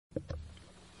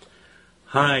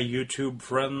Hi, YouTube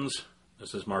friends.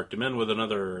 This is Mark Demmin with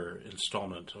another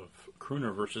installment of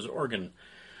Crooner versus Organ.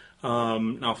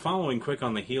 Now, following quick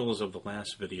on the heels of the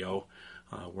last video,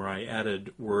 where I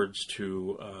added words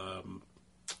to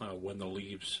When the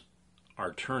Leaves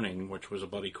Are Turning, which was a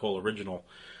Buddy Cole original,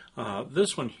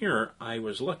 this one here, I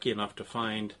was lucky enough to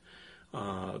find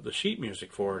the sheet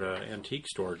music for at an antique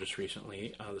store just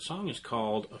recently. The song is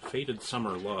called A Faded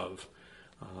Summer Love.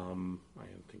 I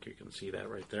think you can see that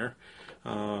right there.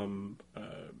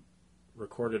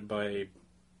 Recorded by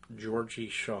Georgie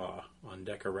Shaw on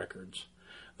Decca Records.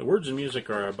 The words and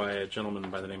music are by a gentleman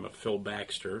by the name of Phil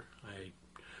Baxter. I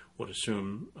would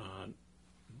assume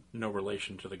no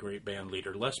relation to the great band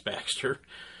leader Les Baxter.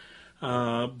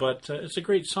 But it's a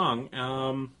great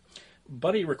song.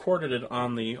 Buddy recorded it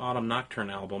on the Autumn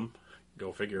Nocturne album.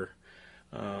 Go figure.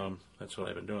 That's what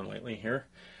I've been doing lately here.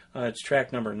 It's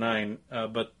track number 9,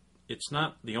 but it's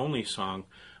not the only song.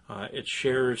 It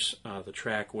shares the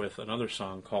track with another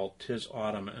song called "'Tis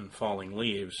Autumn and Falling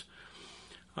Leaves."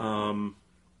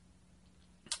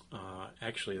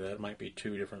 Actually, that might be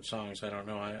 2 different songs. I don't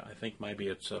know. I think maybe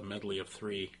it's a medley of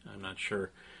 3. I'm not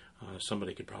sure.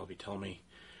 Somebody could probably tell me.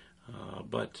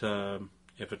 But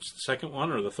if it's the second one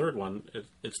or the third one,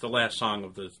 it's the last song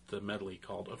of the medley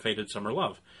called "A Faded Summer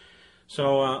Love."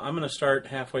 So I'm going to start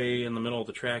halfway in the middle of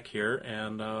the track here,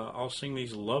 and I'll sing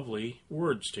these lovely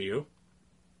words to you.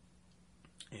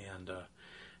 And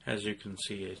as you can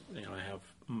see, I have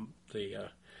the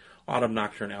Autumn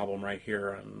Nocturne album right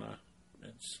here, and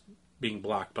it's being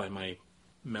blocked by my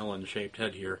melon-shaped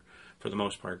head here for the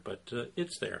most part, but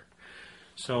it's there.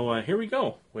 So here we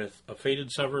go with A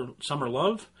Faded Summer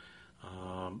Love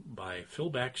by Phil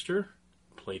Baxter,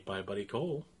 played by Buddy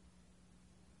Cole.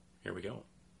 Here we go.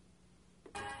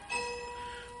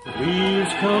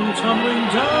 Leaves come tumbling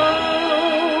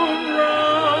down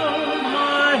round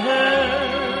my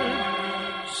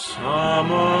head.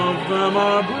 Some of them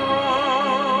are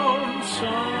brown,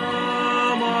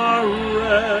 some are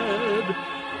red.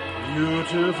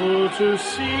 Beautiful to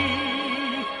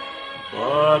see,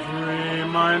 but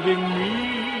reminding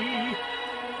me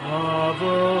of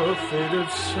a faded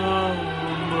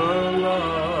summer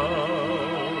love.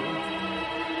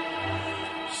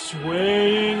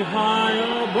 Swaying high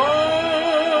above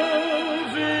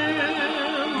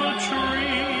in the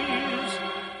trees,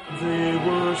 they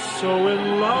were so in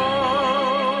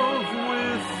love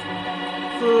with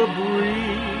the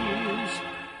breeze.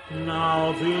 Now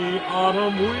the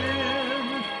autumn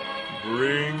wind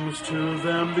brings to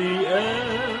them the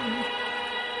end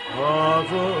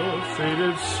of a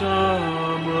faded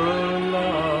summer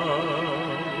love.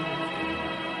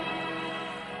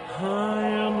 I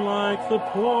am like the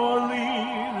poor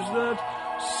leaves that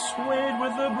swayed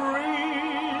with the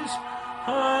breeze.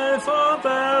 I thought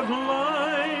that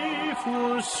life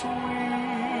was sweet.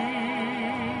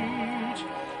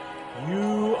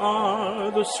 You are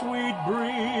the sweet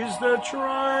breeze that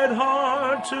tried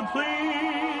hard to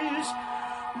please,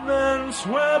 then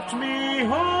swept me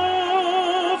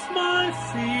off my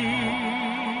feet.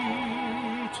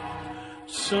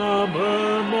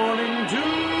 Summer morning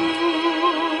dew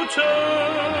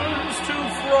turns to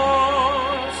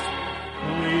frost.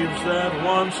 Leaves that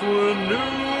once were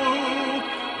new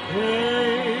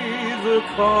pay the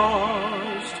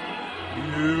cost.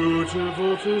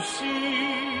 Beautiful to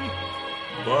see,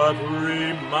 but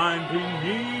reminding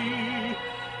me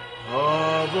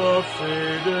of a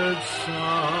faded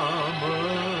summer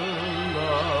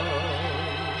love.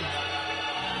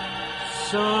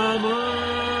 Summer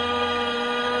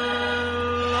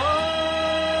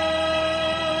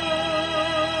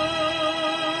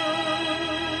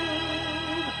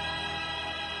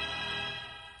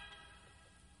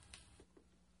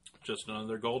Just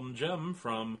another golden gem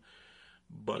from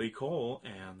Buddy Cole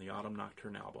and the Autumn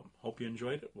Nocturne album. Hope you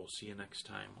enjoyed it. We'll see you next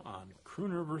time on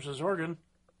Crooner versus Organ.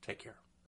 Take care.